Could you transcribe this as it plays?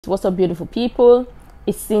What's up, beautiful people?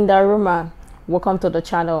 It's Sindafam. Welcome to the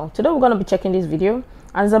channel. Today we're going to be checking this video,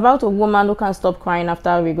 and it's about a woman who can't stop crying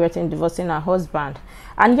after regretting divorcing her husband.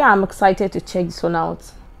 And yeah, I'm excited to check this one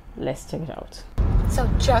out. Let's check it out. So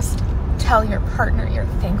just tell your partner you're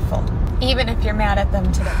thankful. Even if you're mad at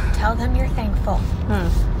them today, tell them you're thankful.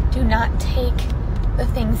 Do not take the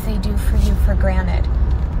things they do for you for granted.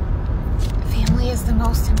 Family is the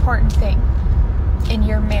most important thing. In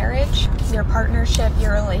your marriage, your partnership,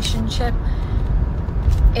 your relationship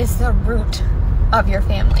is the root of your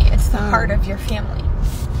family. It's the heart of your family.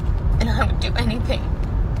 And I would do anything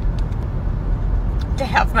to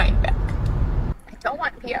have mine back. I don't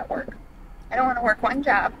want to be at work. I don't want to work one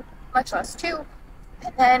job, much less two.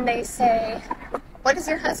 And then they say, what does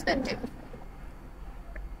your husband do?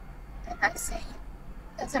 And I say,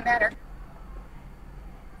 doesn't matter.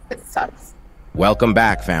 It sucks. Welcome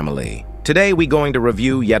back, family. Today we're going to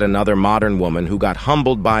review yet another modern woman who got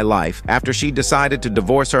humbled by life after she decided to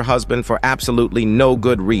divorce her husband for absolutely no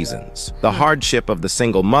good reasons. The hardship of the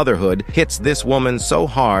single motherhood hits this woman so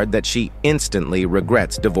hard that she instantly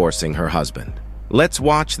regrets divorcing her husband. Let's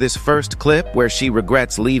watch this first clip where she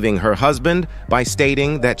regrets leaving her husband by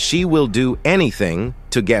stating that she will do anything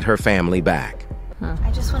to get her family back.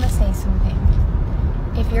 I just want to say something.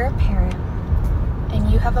 If you're a parent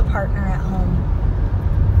and you have a partner at home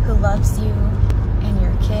who loves you and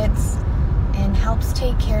your kids and helps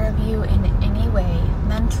take care of you in any way,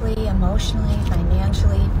 mentally, emotionally,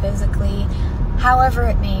 financially, physically, however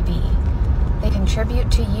it may be, they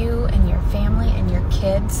contribute to you and your family and your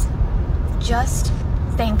kids, just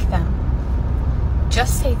thank them.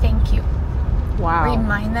 Just say thank you. Wow.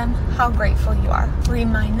 Remind them how grateful you are.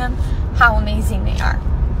 Remind them how amazing they are.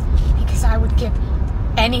 Because I would give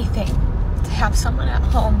anything to have someone at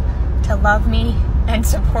home to love me and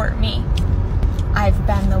support me. I've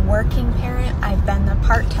been the working parent, I've been the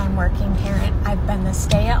part-time working parent, I've been the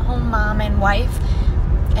stay-at-home mom and wife,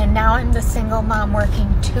 and now I'm the single mom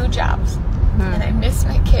working 2 jobs. And I miss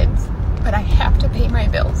my kids, but I have to pay my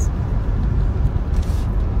bills.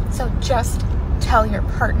 So just tell your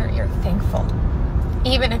partner you're thankful.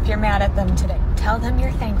 Even if you're mad at them today, tell them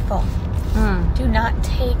you're thankful. Do not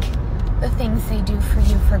take the things they do for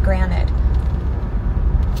you for granted.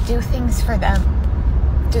 Do things for them.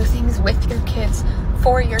 Do things with your kids,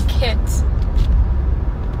 for your kids.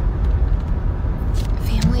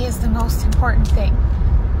 Family is the most important thing.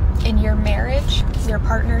 In your marriage, your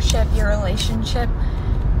partnership, your relationship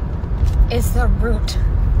is the root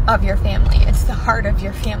of your family. It's the heart of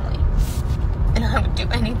your family. And I would do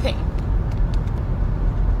anything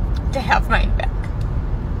to have mine back.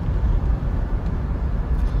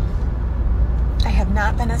 I have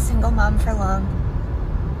not been a single mom for long.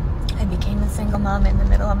 I became a single mom in the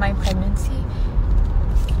middle of my pregnancy,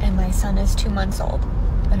 and my son is 2 months old.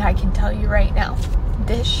 But I can tell you right now,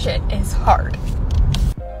 this shit is hard.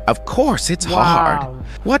 Of course it's hard.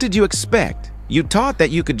 What did you expect? You thought that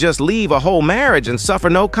you could just leave a whole marriage and suffer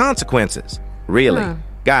no consequences. Really?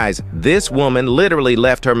 Guys, this woman literally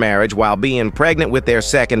left her marriage while being pregnant with their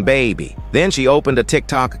second baby. Then she opened a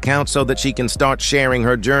TikTok account so that she can start sharing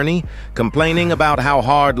her journey, complaining about how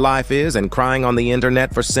hard life is and crying on the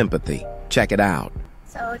internet for sympathy. Check it out.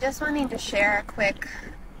 So just wanting to share a quick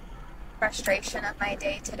frustration of my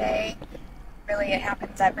day today. Really, it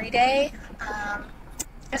happens every day.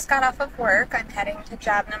 Just got off of work. I'm heading to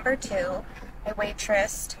job number 2. I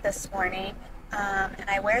waitressed this morning, and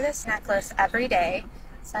I wear this necklace every day.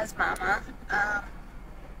 It says Mama.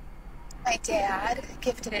 My dad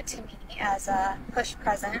gifted it to me as a push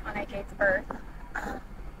present when I gave birth.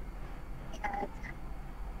 And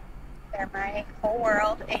they're my whole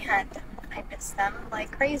world, and I miss them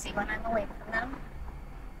like crazy when I'm away from them.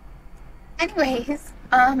 Anyways,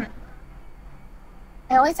 I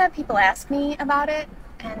always have people ask me about it,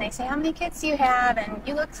 and they say, how many kids do you have? And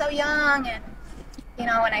you look so young. And you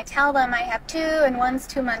know, when I tell them I have 2 and one's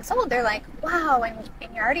 2 months old, they're like, wow, and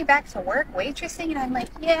you're already back to work waitressing? And I'm like,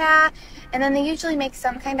 yeah. And then they usually make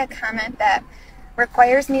some kind of comment that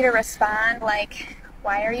requires me to respond, like,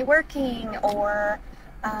 why are you working? Or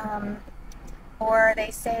they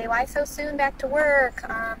say, why so soon back to work?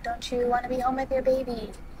 Don't you want to be home with your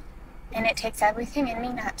baby? And it takes everything in me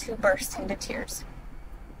not to burst into tears.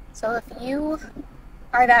 So if you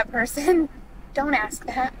are that person, don't ask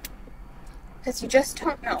that. Because you just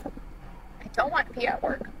don't know. I don't want to be at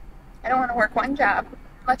work. I don't want to work one job,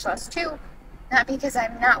 much less 2. Not because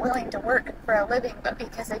I'm not willing to work for a living, but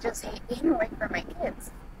because I just hate being away from my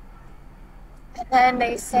kids. And then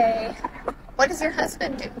they say, what does your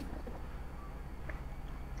husband do?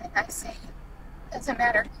 And I say, doesn't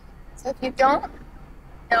matter. So if you don't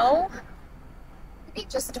know Maybe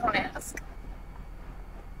just don't ask.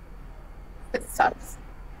 It sucks.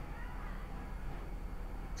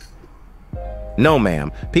 No,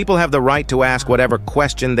 ma'am. People have the right to ask whatever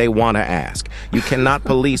question they want to ask. You cannot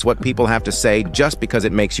police what people have to say just because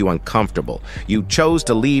it makes you uncomfortable. You chose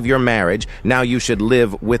to leave your marriage. Now you should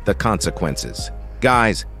live with the consequences.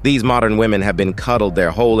 Guys, these modern women have been cuddled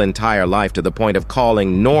their whole entire life to the point of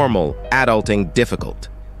calling normal adulting difficult.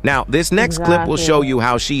 Now, this next clip will show you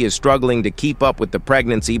how she is struggling to keep up with the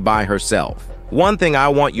pregnancy by herself. One thing I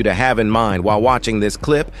want you to have in mind while watching this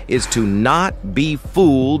clip is to not be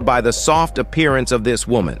fooled by the soft appearance of this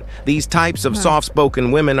woman. These types of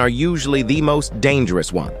soft-spoken women are usually the most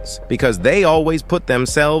dangerous ones because they always put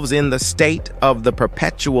themselves in the state of the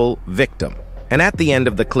perpetual victim. And at the end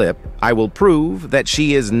of the clip, I will prove that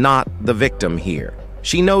she is not the victim here.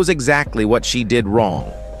 She knows exactly what she did wrong.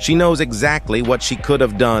 She knows exactly what she could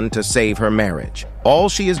have done to save her marriage. All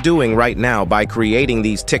she is doing right now by creating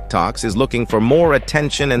these TikToks is looking for more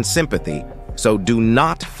attention and sympathy, so do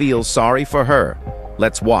not feel sorry for her.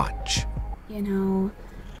 Let's watch. You know.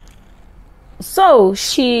 So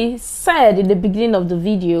she said in the beginning of the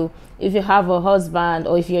video, if you have a husband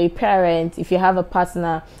or if you're a parent, if you have a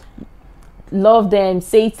partner, love them,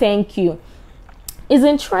 say thank you. It's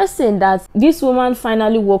interesting that this woman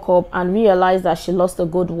finally woke up and realized that she lost a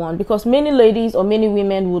good one, because many ladies or many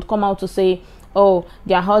women would come out to say, oh,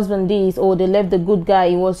 their husband this, or they left the good guy,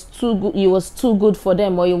 it was too good for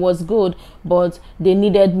them, or it was good but they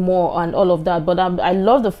needed more and all of that. But I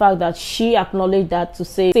love the fact that she acknowledged that to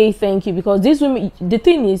say thank you, because these women, the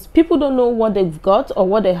thing is, people don't know what they've got or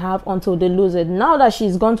what they have until they lose it. Now that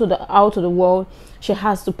she's gone out to the world, she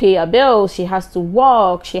has to pay her bills, she has to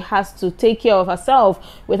work, she has to take care of herself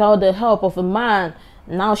without the help of a man.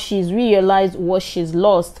 Now she's realized what she's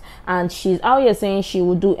lost, and she's out here saying she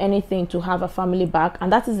will do anything to have her family back.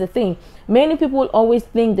 And that is the thing, many people always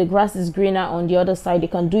think the grass is greener on the other side. They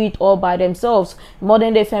can do it all by themselves.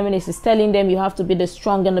 Modern day feminists is telling them you have to be the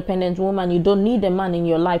strong, independent woman. You don't need a man in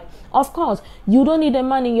your life. Of course you don't need a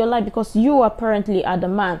man in your life, because you apparently are the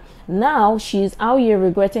man. Now she's out here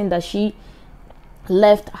regretting that she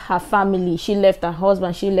left her family, she left her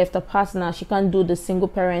husband, she left her partner. She can't do the single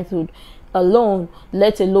parenthood alone,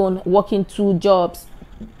 let alone working 2 jobs.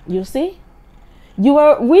 You see, you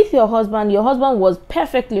were with your husband was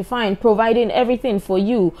perfectly fine, providing everything for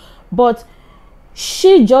you, but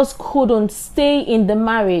she just couldn't stay in the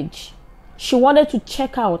marriage. She wanted to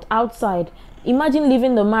check out outside. Imagine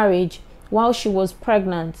leaving the marriage while she was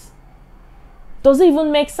pregnant. Does it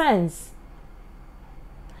even make sense?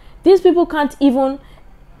 These people can't even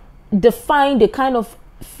define the kind of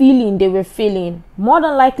feeling they were feeling. More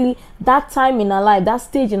than likely, that time in her life, that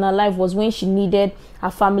stage in her life, was when she needed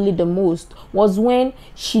her family the most, was when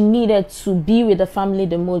she needed to be with the family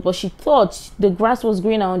the most. But she thought the grass was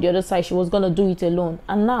greener on the other side. She was going to do it alone.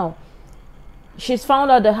 And now she's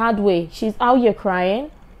found out the hard way. She's out here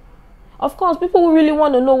crying. Of course, people will really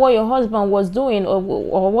want to know what your husband was doing, or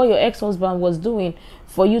what your ex-husband was doing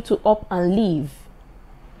for you to up and leave.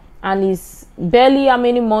 And he's barely how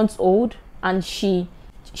many months old, and she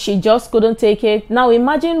just couldn't take it. Now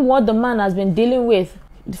imagine what the man has been dealing with.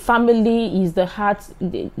 The family is the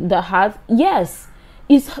heart. Yes,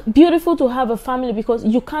 it's beautiful to have a family, because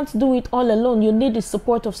you can't do it all alone. You need the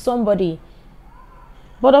support of somebody.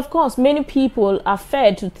 But of course, many people are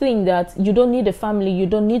fed to think that you don't need a family, you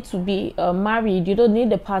don't need to be married, you don't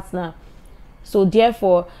need a partner, so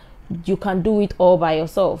therefore you can do it all by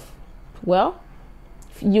yourself. Well,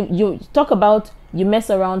 you talk about you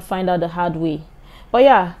mess around, find out the hard way. But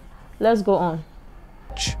yeah, let's go on.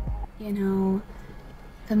 You know,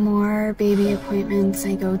 the more baby appointments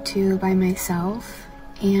I go to by myself,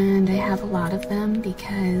 and I have a lot of them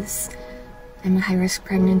because I'm a high-risk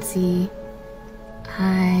pregnancy.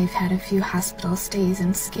 I've had a few hospital stays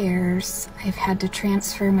and scares. I've had to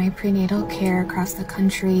transfer my prenatal care across the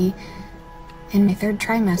country in my 3rd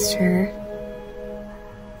trimester.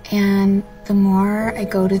 And the more I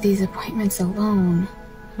go to these appointments alone,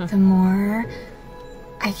 the more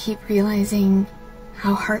I keep realizing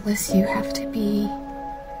how heartless you have to be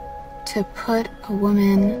to put a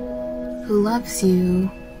woman who loves you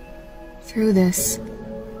through this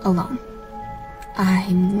alone.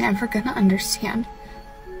 I'm never gonna understand.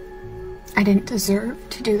 I didn't deserve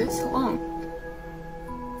to do this alone.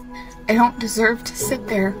 I don't deserve to sit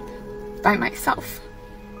there by myself.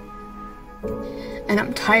 And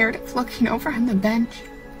I'm tired of looking over on the bench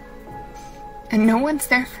and no one's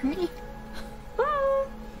there for me.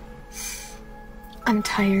 I'm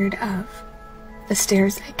tired of the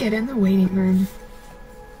stares I get in the waiting room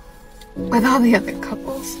with all the other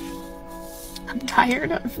couples. I'm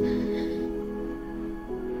tired of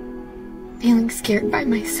feeling scared by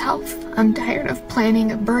myself. I'm tired of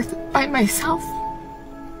planning a birth by myself.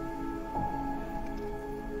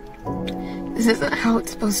 This isn't how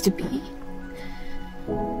it's supposed to be.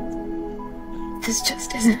 This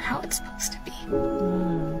just isn't how it's supposed to be.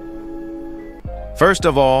 First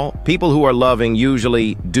of all, people who are loving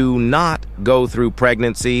usually do not go through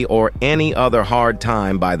pregnancy or any other hard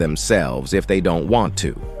time by themselves if they don't want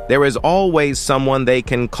to. There is always someone they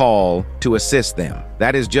can call to assist them.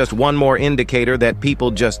 That is just one more indicator that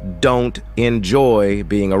people just don't enjoy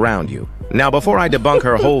being around you. Now, before I debunk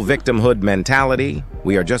her whole victimhood mentality,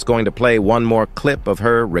 we are just going to play one more clip of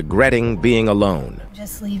her regretting being alone.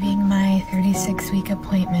 Just leaving my 36-week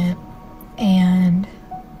appointment, and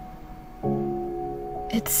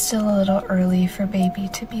it's still a little early for baby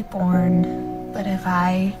to be born, but if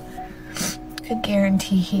I could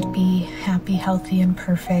guarantee he'd be happy, healthy, and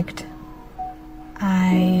perfect,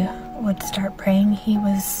 I would start praying he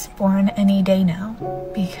was born any day now,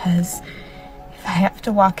 because if I have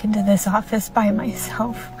to walk into this office by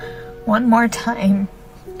myself one more time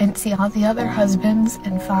and see all the other husbands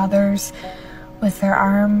and fathers with their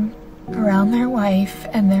arm around their wife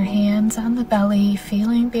and their hands on the belly,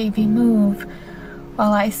 feeling baby move,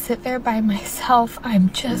 while I sit there by myself, I'm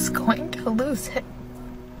just going to lose it.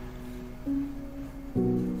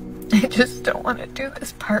 I just don't want to do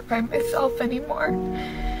this part by myself anymore.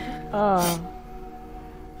 Oh.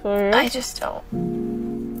 For real? I just don't.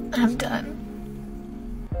 I'm done.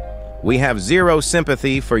 We have zero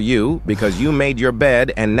sympathy for you because you made your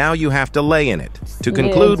bed and now you have to lay in it. To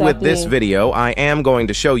conclude with this video, I am going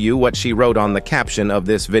to show you what she wrote on the caption of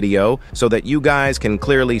this video so that you guys can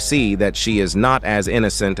clearly see that she is not as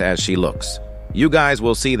innocent as she looks. You guys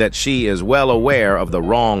will see that she is well aware of the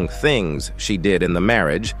wrong things she did in the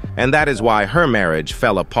marriage, and that is why her marriage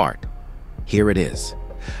fell apart. Here it is.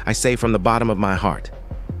 I say from the bottom of my heart,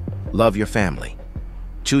 love your family.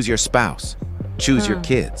 Choose your spouse. Choose your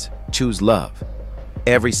kids. Choose love.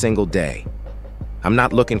 Every single day. I'm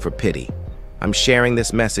not looking for pity. I'm sharing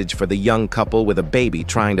this message for the young couple with a baby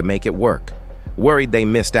trying to make it work, worried they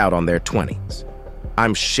missed out on their 20s.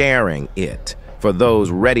 I'm sharing it for those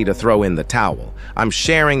ready to throw in the towel. I'm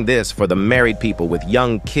sharing this for the married people with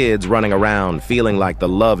young kids running around feeling like the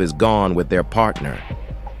love is gone with their partner.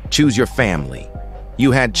 Choose your family.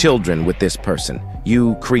 You had children with this person.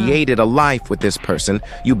 You created a life with this person.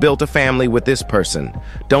 You built a family with this person.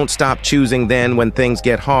 Don't stop choosing then when things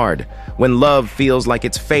get hard, when love feels like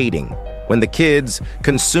it's fading, when the kids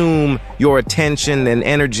consume your attention and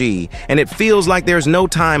energy, and it feels like there's no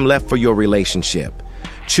time left for your relationship.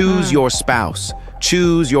 Choose your spouse.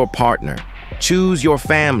 Choose your partner. Choose your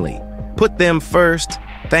family. Put them first.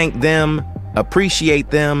 Thank them.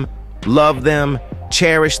 Appreciate them. Love them.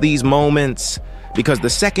 Cherish these moments. Because the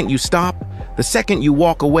second you stop, the second you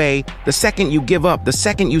walk away, the second you give up, the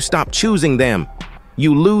second you stop choosing them,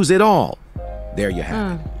 you lose it all. There you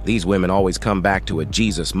have it. These women always come back to a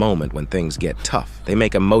Jesus moment when things get tough. They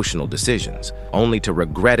make emotional decisions, only to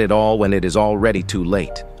regret it all when it is already too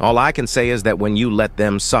late. All I can say is that when you let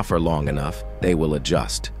them suffer long enough, they will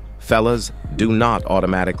adjust. Fellas, do not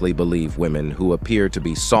automatically believe women who appear to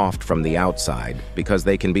be soft from the outside because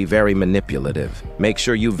they can be very manipulative. Make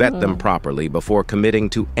sure you vet them properly before committing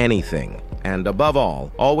to anything. And above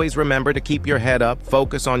all, always remember to keep your head up,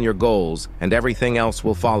 focus on your goals, and everything else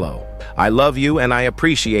will follow. I love you and I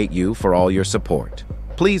appreciate you for all your support.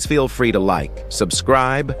 Please feel free to like,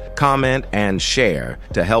 subscribe, comment, and share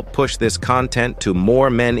to help push this content to more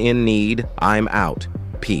men in need. I'm out.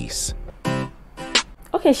 Peace.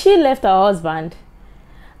 Okay, she left her husband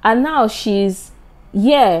and now she's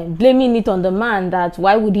blaming it on the man, that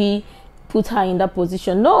why would he put her in that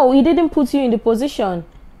position. No, he didn't put you in the position.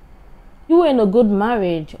 You were in a good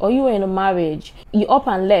marriage, or you were in a marriage, you up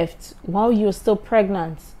and left while you're still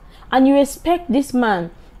pregnant, and you expect this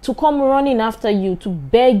man to come running after you to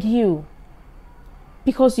beg you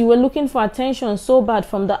because you were looking for attention so bad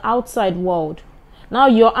from the outside world. Now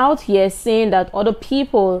you're out here saying that other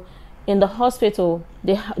people in the hospital,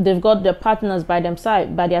 they've got their partners by their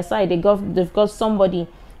side. They've got somebody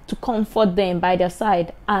to comfort them by their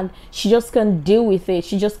side, and she just can't deal with it.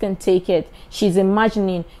 She just can't take it. She's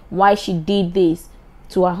imagining why she did this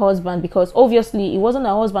to her husband, because obviously it wasn't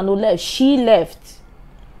her husband who left. She left.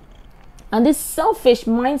 And this selfish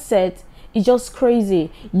mindset is just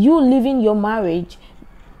crazy. You leaving your marriage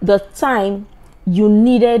the time you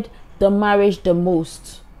needed the marriage the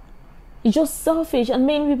most. It's just selfish, and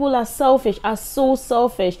many people are selfish, are so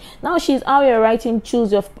selfish. Now she's out here writing,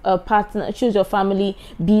 choose your partner, choose your family,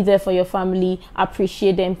 be there for your family,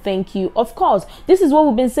 appreciate them, thank you. Of course, this is what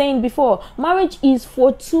we've been saying before. Marriage is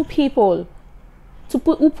for two people.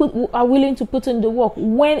 who are willing to put in the work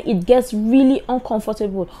when it gets really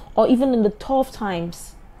uncomfortable or even in the tough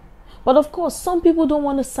times. But of course, some people don't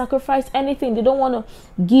want to sacrifice anything. They don't want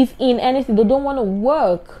to give in anything. They don't want to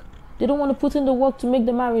work. They don't want to put in the work to make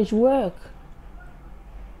the marriage work.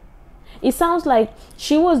 It sounds like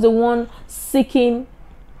she was the one seeking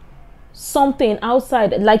something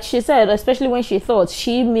outside. Like she said, especially when she thought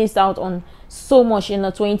she missed out on so much in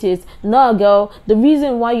her 20s. No, girl, the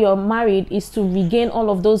reason why you're married is to regain all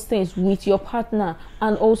of those things with your partner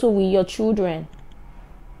and also with your children.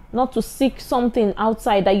 Not to seek something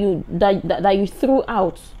outside that you threw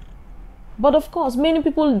out. But of course, many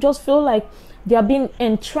people just feel like they are being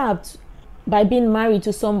entrapped by being married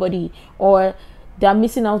to somebody, or they are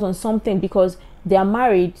missing out on something because they are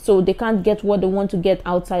married, so they can't get what they want to get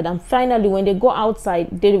outside. And finally, when they go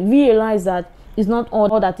outside, they realize that it's not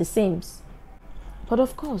all that it seems. But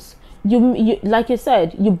of course, you like you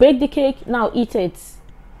said, you bake the cake, now eat it.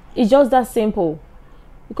 It's just that simple.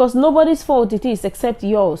 Because nobody's fault it is except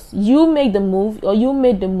yours. You make the move, or you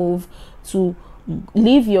made the move to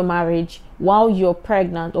leave your marriage while you're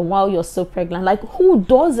pregnant or while you're still pregnant. Like, who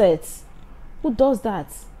does it? Who does that?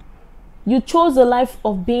 You chose the life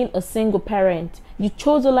of being a single parent. You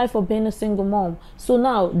chose the life of being a single mom. So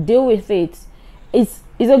now deal with it. It's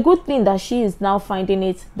a good thing that she is now finding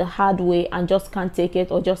it the hard way and just can't take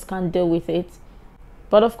it or just can't deal with it.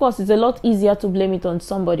 But of course, it's a lot easier to blame it on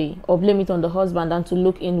somebody or blame it on the husband than to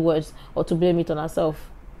look inwards or to blame it on herself.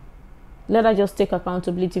 Let her just take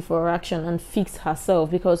accountability for her action and fix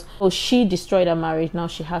herself, because she destroyed her marriage. Now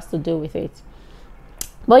she has to deal with it.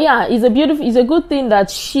 But yeah, it's a good thing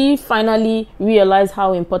that she finally realized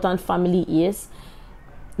how important family is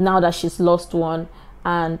now that she's lost one.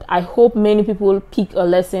 And I hope many people pick a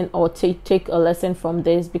lesson or take a lesson from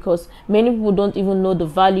this, because many people don't even know the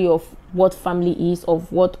value of what family is,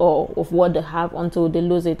 of what they have, until they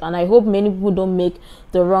lose it. And I hope many people don't make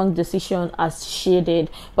the wrong decision as she did.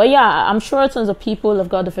 But yeah, I'm sure tons of people have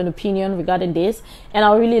got different opinion regarding this, and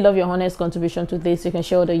I really love your honest contribution to this. You can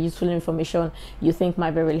share all the useful information you think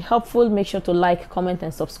might be really helpful. Make sure to like, comment,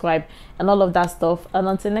 and subscribe, and all of that stuff. And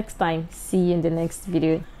until next time, see you in the next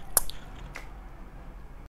video.